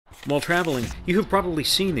While traveling, you have probably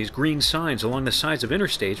seen these green signs along the sides of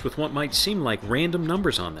interstates with what might seem like random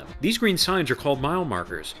numbers on them. These green signs are called mile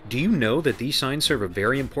markers. Do you know that these signs serve a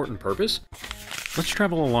very important purpose? Let's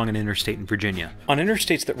travel along an interstate in Virginia. On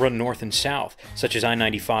interstates that run north and south, such as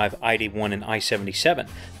I-95, I-81, and I-77,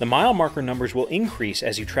 the mile marker numbers will increase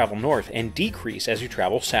as you travel north and decrease as you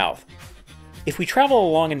travel south. If we travel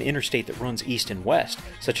along an interstate that runs east and west,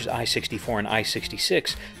 such as I-64 and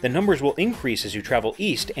I-66, the numbers will increase as you travel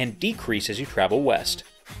east and decrease as you travel west.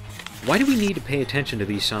 Why do we need to pay attention to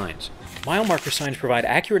these signs? Mile marker signs provide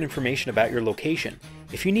accurate information about your location.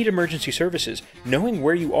 If you need emergency services, knowing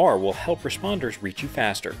where you are will help responders reach you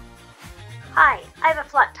faster. Hi, I have a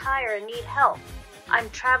flat tire and need help. I'm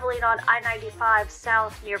traveling on I-95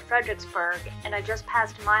 south near Fredericksburg, and I just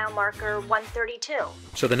passed mile marker 132.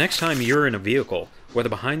 So the next time you're in a vehicle, whether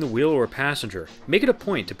behind the wheel or a passenger, make it a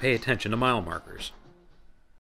point to pay attention to mile markers.